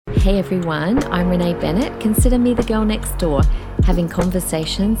Hey everyone, I'm Renee Bennett. Consider me the girl next door, having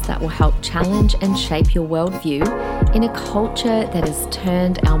conversations that will help challenge and shape your worldview in a culture that has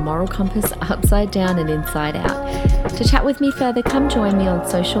turned our moral compass upside down and inside out. To chat with me further, come join me on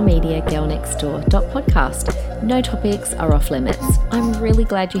social media, girlnextdoor.podcast. No topics are off limits. I'm really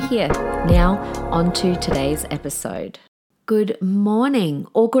glad you're here. Now, on to today's episode. Good morning,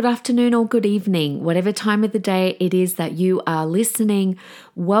 or good afternoon, or good evening, whatever time of the day it is that you are listening.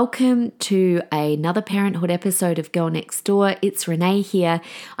 Welcome to another parenthood episode of Girl Next Door. It's Renee here.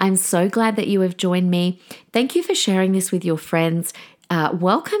 I'm so glad that you have joined me. Thank you for sharing this with your friends.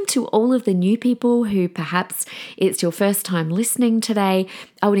 Welcome to all of the new people who perhaps it's your first time listening today.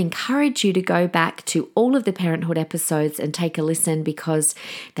 I would encourage you to go back to all of the parenthood episodes and take a listen because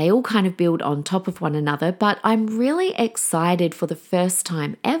they all kind of build on top of one another. But I'm really excited for the first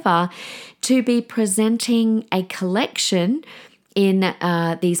time ever to be presenting a collection in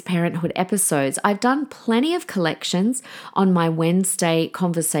these parenthood episodes. I've done plenty of collections on my Wednesday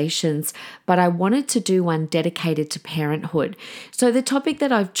conversations, but I wanted to do one dedicated to parenthood. So the topic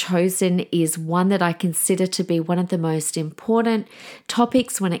that I've chosen is one that I consider to be one of the most important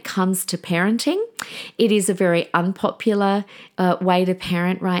topics when it comes to parenting. It is a very unpopular way to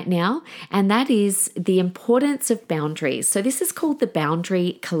parent right now, and that is the importance of boundaries. So this is called the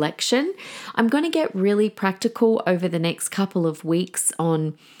Boundary Collection. I'm going to get really practical over the next couple of weeks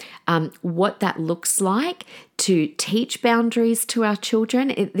on what that looks like to teach boundaries to our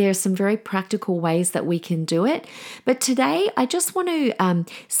children. There are some very practical ways that we can do it. But today, I just want to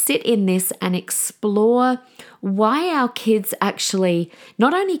sit in this and explore why our kids actually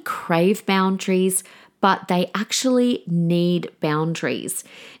not only crave boundaries, but they actually need boundaries.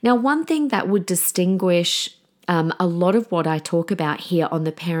 Now, one thing that would distinguish a lot of what I talk about here on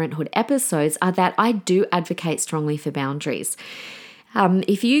the parenthood episodes are that I do advocate strongly for boundaries.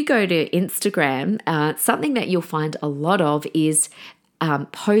 If you go to Instagram, something that you'll find a lot of is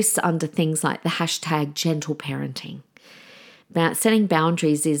posts under things like the hashtag gentle parenting. Now, setting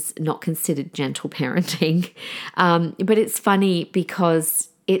boundaries is not considered gentle parenting, but it's funny because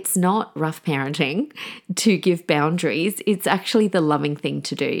it's not rough parenting to give boundaries. It's actually the loving thing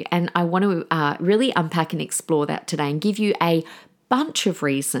to do. And I want to really unpack and explore that today and give you a bunch of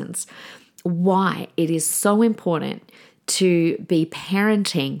reasons why it is so important to be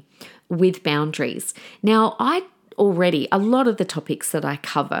parenting with boundaries. Now, a lot of the topics that I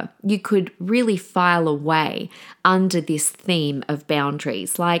cover, you could really file away under this theme of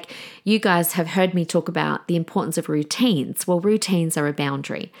boundaries. Like you guys have heard me talk about the importance of routines. Well, routines are a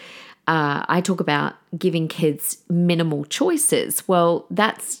boundary. I talk about giving kids minimal choices. Well,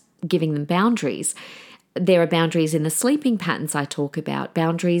 that's giving them boundaries. There are boundaries in the sleeping patterns I talk about,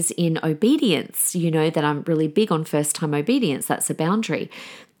 boundaries in obedience, that I'm really big on first-time obedience. That's a boundary.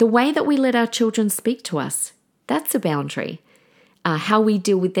 The way that we let our children speak to us, that's a boundary. How we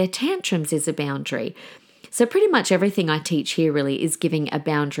deal with their tantrums is a boundary. So pretty much everything I teach here really is giving a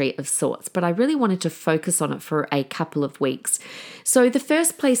boundary of sorts, but I really wanted to focus on it for a couple of weeks. So the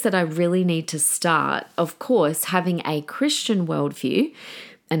first place that I really need to start, of course, having a Christian worldview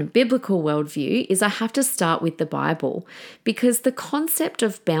and a biblical worldview, is I have to start with the Bible, because the concept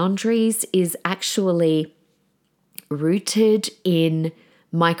of boundaries is actually rooted in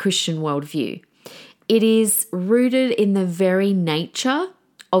my Christian worldview. It is rooted in the very nature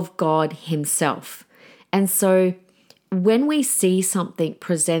of God Himself. And so when we see something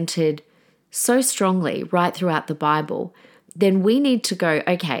presented so strongly right throughout the Bible, then we need to go,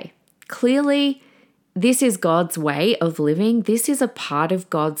 okay, clearly this is God's way of living. This is a part of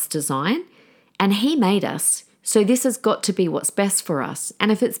God's design, and He made us. So this has got to be what's best for us.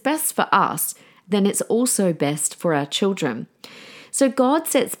 And if it's best for us, then it's also best for our children. So God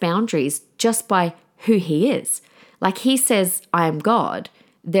sets boundaries just by who He is. Like He says, I am God.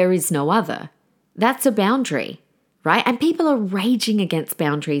 There is no other. That's a boundary, right? And people are raging against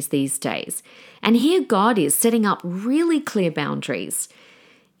boundaries these days. And here God is setting up really clear boundaries.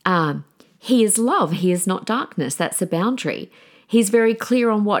 He is love. He is not darkness. That's a boundary. He's very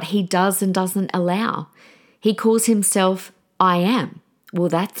clear on what He does and doesn't allow. He calls Himself I am. Well,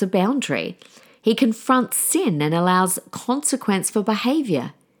 that's a boundary. He confronts sin and allows consequence for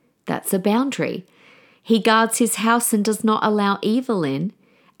behavior. That's a boundary. He guards His house and does not allow evil in,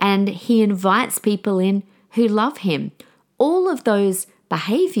 and He invites people in who love Him. All of those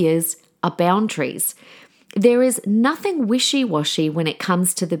behaviors are boundaries. There is nothing wishy-washy when it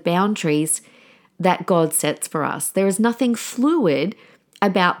comes to the boundaries that God sets for us. There is nothing fluid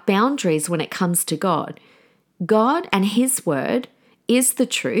about boundaries when it comes to God. God and His word is the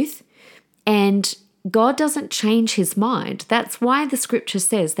truth, and God doesn't change his mind. That's why the scripture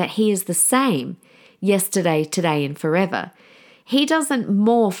says that he is the same yesterday, today, and forever. He doesn't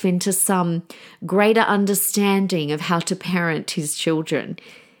morph into some greater understanding of how to parent his children.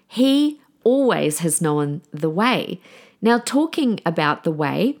 He always has known the way. Now, talking about the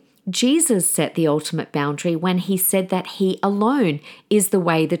way, Jesus set the ultimate boundary when he said that he alone is the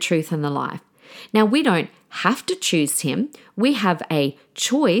way, the truth, and the life. Now, we don't have to choose him. We have a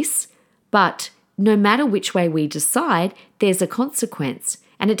choice, but no matter which way we decide, there's a consequence.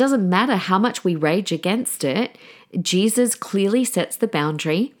 And it doesn't matter how much we rage against it. Jesus clearly sets the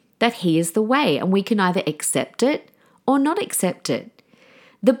boundary that he is the way, and we can either accept it or not accept it.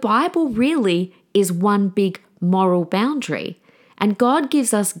 The Bible really is one big moral boundary, and God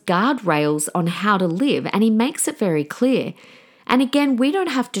gives us guardrails on how to live, and he makes it very clear. And again, we don't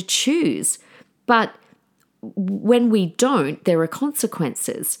have to choose, but when we don't, there are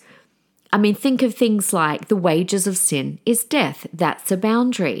consequences. I mean, think of things like the wages of sin is death. That's a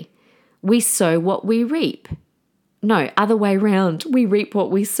boundary. We sow what we reap. No, other way round. We reap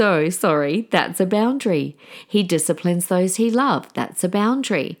what we sow. Sorry, that's a boundary. He disciplines those he loves. That's a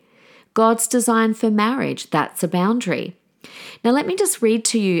boundary. God's design for marriage. That's a boundary. Now, let me just read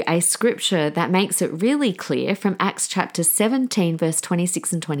to you a scripture that makes it really clear from Acts chapter 17, verse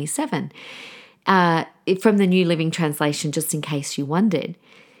 26 and 27, from the New Living Translation, just in case you wondered.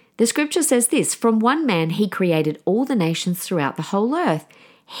 The scripture says this: from one man he created all the nations throughout the whole earth.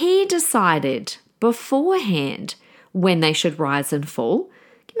 He decided beforehand when they should rise and fall.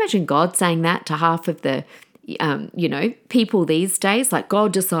 Can you imagine God saying that to half of the people these days? Like,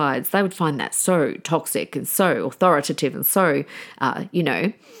 God decides. They would find that so toxic and so authoritative and so,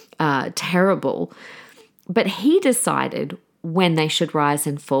 terrible. But he decided when they should rise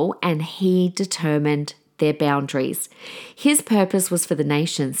and fall, and he determined their boundaries. His purpose was for the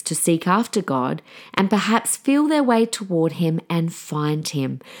nations to seek after God and perhaps feel their way toward him and find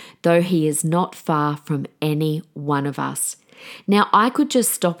him, though he is not far from any one of us. Now, I could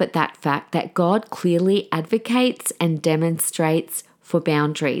just stop at that fact that God clearly advocates and demonstrates for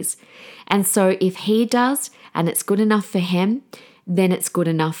boundaries. And so if he does, and it's good enough for him, then it's good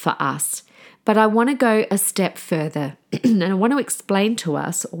enough for us. But I want to go a step further and I want to explain to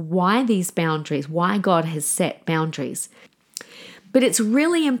us why these boundaries, why God has set boundaries. But it's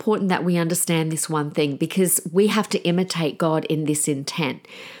really important that we understand this one thing, because we have to imitate God in this intent.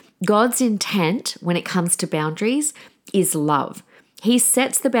 God's intent when it comes to boundaries is love. He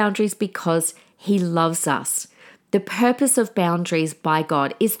sets the boundaries because he loves us. The purpose of boundaries by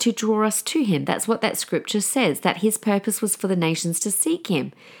God is to draw us to him. That's what that scripture says, that his purpose was for the nations to seek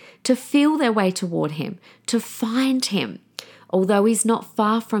him, to feel their way toward him, to find him, although he's not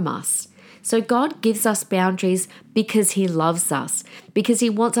far from us. So God gives us boundaries because he loves us, because he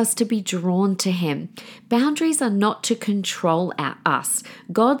wants us to be drawn to him. Boundaries are not to control us.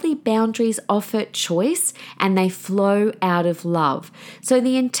 Godly boundaries offer choice and they flow out of love. So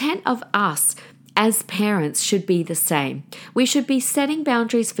the intent of us as parents should be the same. We should be setting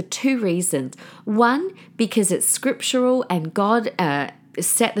boundaries for two reasons. One, because it's scriptural and God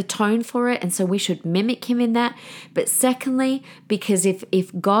set the tone for it, and so we should mimic him in that. But secondly, because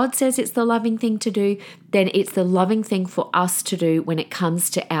if God says it's the loving thing to do, then it's the loving thing for us to do when it comes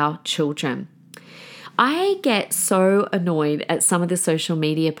to our children. I get so annoyed at some of the social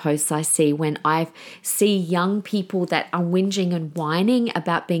media posts I see when I see young people that are whinging and whining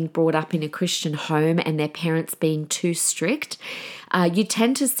about being brought up in a Christian home and their parents being too strict. You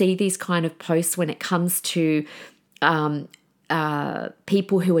tend to see these kind of posts when it comes to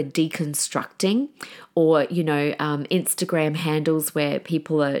people who are deconstructing, or, Instagram handles where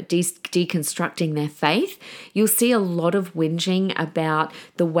people are deconstructing their faith. You'll see a lot of whinging about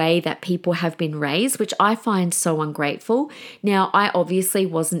the way that people have been raised, which I find so ungrateful. Now, I obviously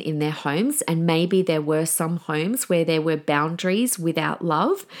wasn't in their homes, and maybe there were some homes where there were boundaries without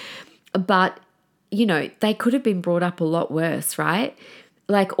love, but, they could have been brought up a lot worse, right?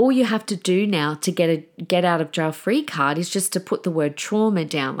 Like, all you have to do now to get a get out of jail free card is just to put the word trauma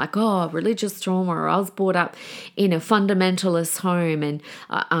down, like, religious trauma, or I was brought up in a fundamentalist home and,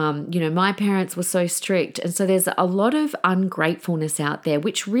 my parents were so strict. And so there's a lot of ungratefulness out there,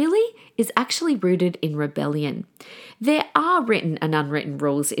 which really is actually rooted in rebellion. There are written and unwritten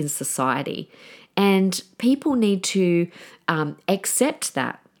rules in society, and people need to accept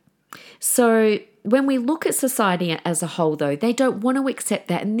that. So when we look at society as a whole, though, they don't want to accept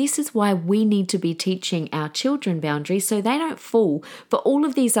that. And this is why we need to be teaching our children boundaries so they don't fall for all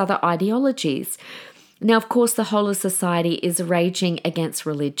of these other ideologies. Now, of course, the whole of society is raging against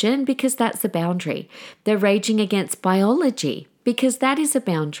religion because that's the boundary. They're raging against biology because that is a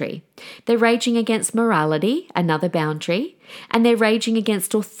boundary. They're raging against morality, another boundary, and they're raging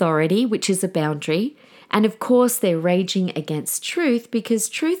against authority, which is a boundary. And of course, they're raging against truth because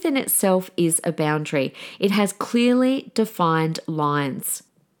truth in itself is a boundary. It has clearly defined lines.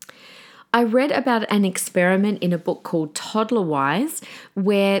 I read about an experiment in a book called Toddler Wise,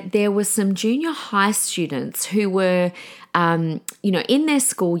 where there were some junior high students who were, in their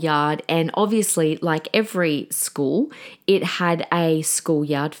schoolyard, and obviously, like every school, it had a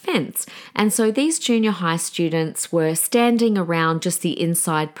schoolyard fence. And so these junior high students were standing around just the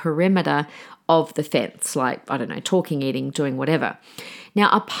inside perimeter of the fence, like, talking, eating, doing whatever. Now,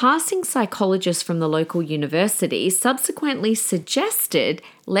 a passing psychologist from the local university subsequently suggested,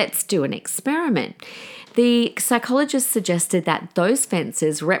 let's do an experiment. The psychologist suggested that those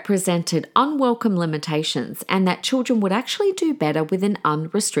fences represented unwelcome limitations and that children would actually do better with an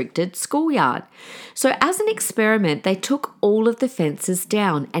unrestricted schoolyard. So as an experiment, they took all of the fences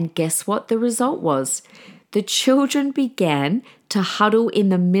down, and guess what the result was? The children began to huddle in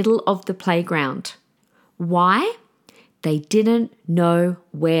the middle of the playground. Why? They didn't know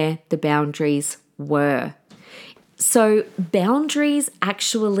where the boundaries were. So boundaries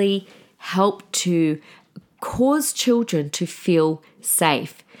actually help to cause children to feel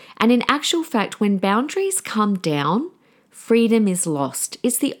safe. And in actual fact, when boundaries come down, freedom is lost.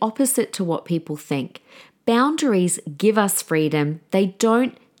 It's the opposite to what people think. Boundaries give us freedom. They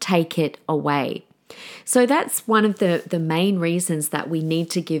don't take it away. So that's one of the main reasons that we need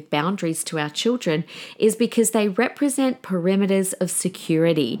to give boundaries to our children, is because they represent perimeters of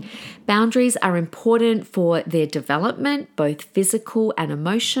security. Boundaries are important for their development, both physical and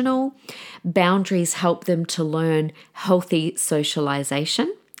emotional. Boundaries help them to learn healthy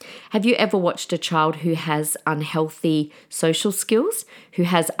socialization. Have you ever watched a child who has unhealthy social skills, who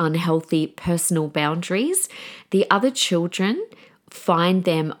has unhealthy personal boundaries? The other children find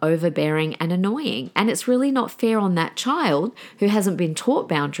them overbearing and annoying. And it's really not fair on that child who hasn't been taught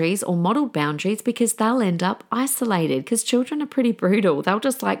boundaries or modeled boundaries, because they'll end up isolated, because children are pretty brutal. They'll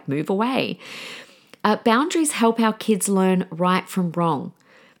just move away. Boundaries help our kids learn right from wrong.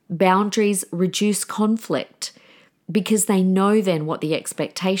 Boundaries reduce conflict because they know then what the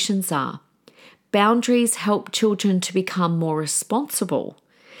expectations are. Boundaries help children to become more responsible.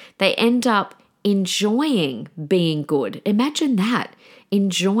 They end up enjoying being good. Imagine that,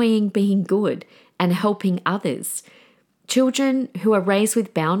 enjoying being good and helping others. Children who are raised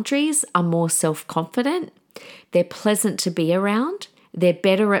with boundaries are more self-confident. They're pleasant to be around. They're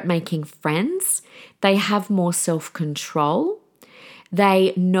better at making friends. They have more self-control.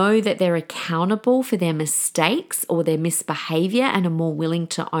 They know that they're accountable for their mistakes or their misbehavior and are more willing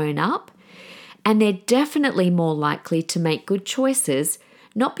to own up. And they're definitely more likely to make good choices,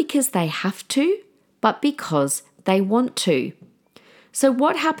 not because they have to, but because they want to. So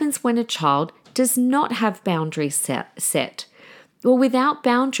what happens when a child does not have boundaries set? Well, without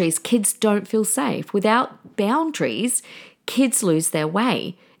boundaries, kids don't feel safe. Without boundaries, kids lose their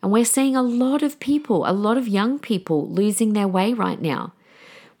way. And we're seeing a lot of young people losing their way right now.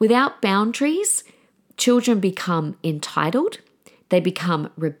 Without boundaries, children become entitled. They become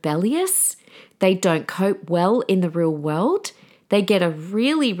rebellious. They don't cope well in the real world. They get a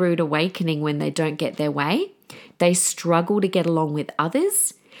really rude awakening when they don't get their way. They struggle to get along with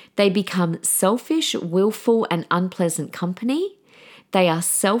others. They become selfish, willful, and unpleasant company. They are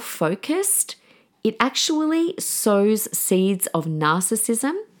self-focused. It actually sows seeds of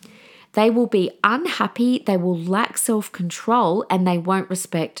narcissism. They will be unhappy, they will lack self-control, and they won't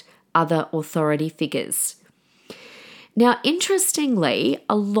respect other authority figures. Now, interestingly,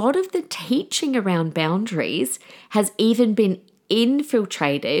 a lot of the teaching around boundaries has even been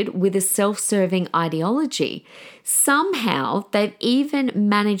infiltrated with a self-serving ideology. Somehow, they've even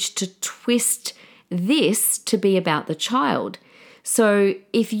managed to twist this to be about the child. So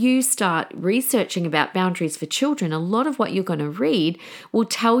if you start researching about boundaries for children, a lot of what you're going to read will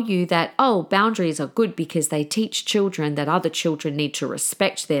tell you that, boundaries are good because they teach children that other children need to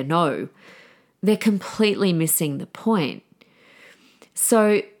respect their no. They're completely missing the point.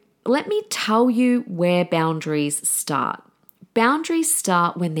 So let me tell you where boundaries start. Boundaries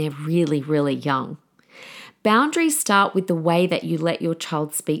start when they're really, really young. Boundaries start with the way that you let your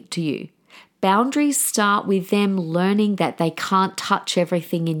child speak to you. Boundaries start with them learning that they can't touch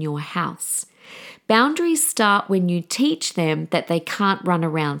everything in your house. Boundaries start when you teach them that they can't run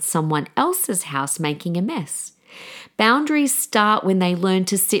around someone else's house making a mess. Boundaries start when they learn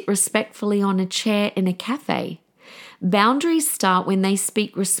to sit respectfully on a chair in a cafe. Boundaries start when they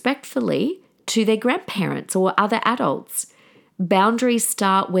speak respectfully to their grandparents or other adults. Boundaries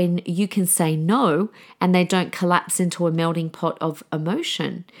start when you can say no and they don't collapse into a melting pot of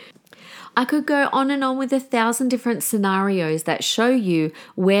emotion. I could go on and on with 1,000 different scenarios that show you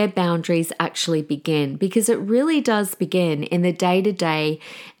where boundaries actually begin, because it really does begin in the day-to-day,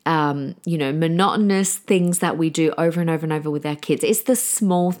 monotonous things that we do over and over and over with our kids. It's the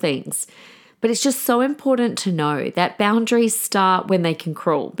small things. But it's just so important to know that boundaries start when they can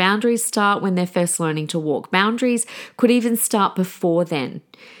crawl. Boundaries start when they're first learning to walk. Boundaries could even start before then.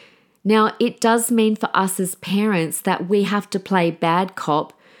 Now, it does mean for us as parents that we have to play bad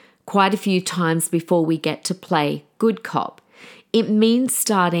cop quite a few times before we get to play good cop. It means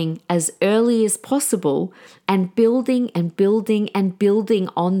starting as early as possible and building and building and building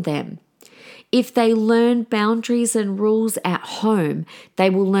on them. If they learn boundaries and rules at home, they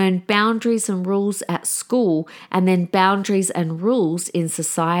will learn boundaries and rules at school, and then boundaries and rules in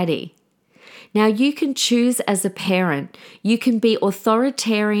society. Now, you can choose as a parent. You can be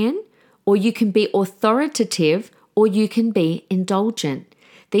authoritarian, or you can be authoritative, or you can be indulgent.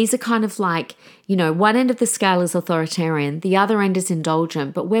 These are kind of like, one end of the scale is authoritarian, the other end is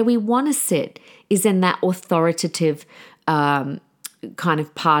indulgent, but where we want to sit is in that authoritative kind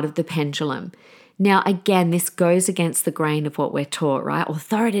of part of the pendulum. Now, again, this goes against the grain of what we're taught, right?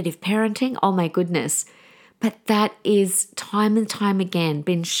 Authoritative parenting, oh my goodness. But that is time and time again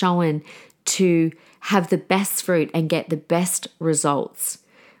been shown to have the best fruit and get the best results.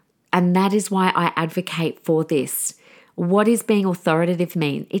 And that is why I advocate for this. What does being authoritative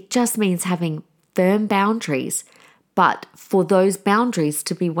mean? It just means having firm boundaries, but for those boundaries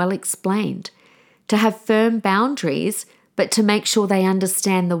to be well explained. To have firm boundaries, but to make sure they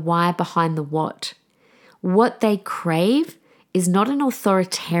understand the why behind the what. What they crave is not an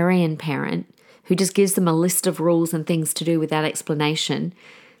authoritarian parent who just gives them a list of rules and things to do without explanation.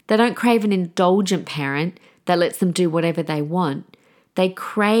 They don't crave an indulgent parent that lets them do whatever they want. They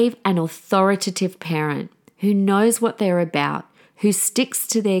crave an authoritative parent who knows what they're about, who sticks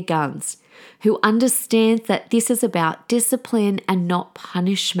to their guns, who understands that this is about discipline and not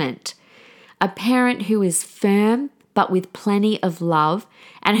punishment. A parent who is firm, but with plenty of love,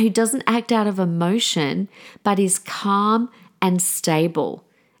 and who doesn't act out of emotion, but is calm and stable.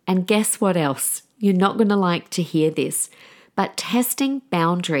 And guess what else? You're not going to like to hear this, but testing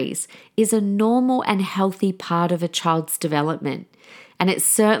boundaries is a normal and healthy part of a child's development. And it's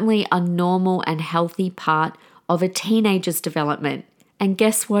certainly a normal and healthy part of a teenager's development. And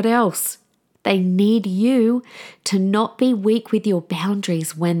guess what else? They need you to not be weak with your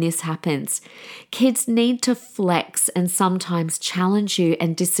boundaries when this happens. Kids need to flex and sometimes challenge you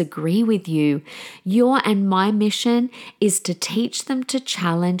and disagree with you. Your and my mission is to teach them to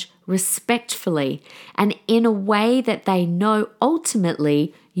challenge respectfully and in a way that they know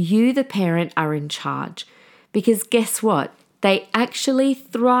ultimately you, the parent, are in charge. Because guess what? They actually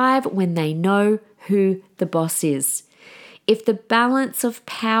thrive when they know who the boss is. If the balance of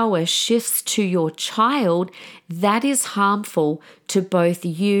power shifts to your child, that is harmful to both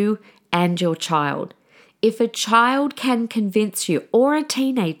you and your child. If a child can convince you, or a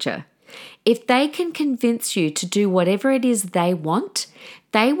teenager, if they can convince you to do whatever it is they want,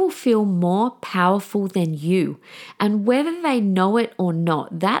 they will feel more powerful than you. And whether they know it or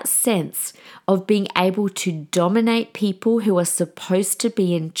not, that sense of being able to dominate people who are supposed to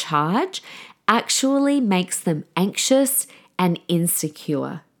be in charge actually makes them anxious and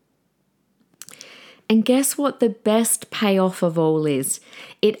insecure. And guess what the best payoff of all is?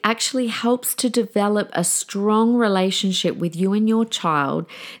 It actually helps to develop a strong relationship with you and your child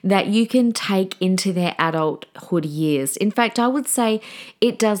that you can take into their adulthood years. In fact, I would say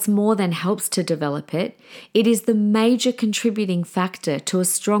it does more than helps to develop it. It is the major contributing factor to a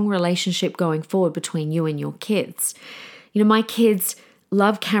strong relationship going forward between you and your kids. My kids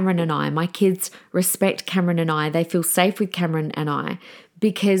love Cameron and I. My kids respect Cameron and I. They feel safe with Cameron and I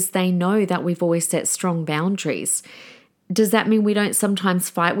because they know that we've always set strong boundaries. Does that mean we don't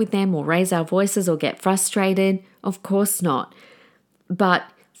sometimes fight with them or raise our voices or get frustrated? Of course not. But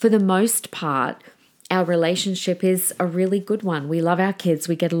for the most part, our relationship is a really good one. We love our kids.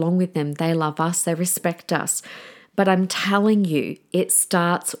 We get along with them. They love us. They respect us. But I'm telling you, it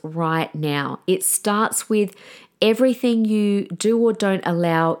starts right now. It starts with everything you do or don't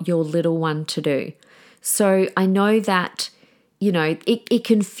allow your little one to do. So I know that, it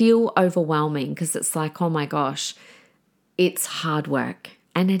can feel overwhelming because it's like, oh my gosh, it's hard work.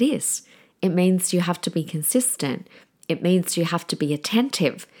 And it is. It means you have to be consistent. It means you have to be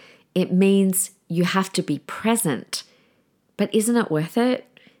attentive. It means you have to be present. But isn't it worth it?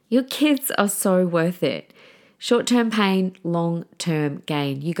 Your kids are so worth it. Short-term pain, long-term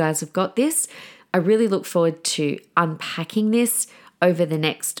gain. You guys have got this. I really look forward to unpacking this over the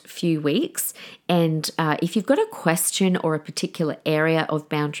next few weeks. And if you've got a question or a particular area of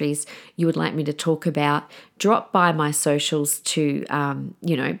boundaries you would like me to talk about, drop by my socials to,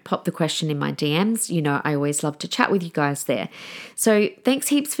 pop the question in my DMs. I always love to chat with you guys there. So thanks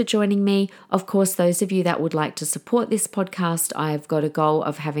heaps for joining me. Of course, those of you that would like to support this podcast, I've got a goal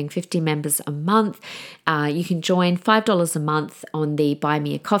of having 50 members a month. You can join $5 a month on the Buy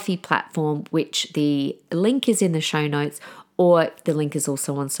Me a Coffee platform, which the link is in the show notes, or the link is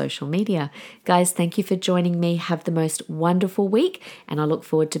also on social media. Guys, thank you for joining me. Have the most wonderful week, and I look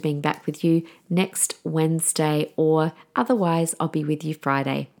forward to being back with you next Wednesday, or otherwise I'll be with you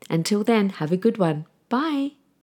Friday. Until then, have a good one. Bye.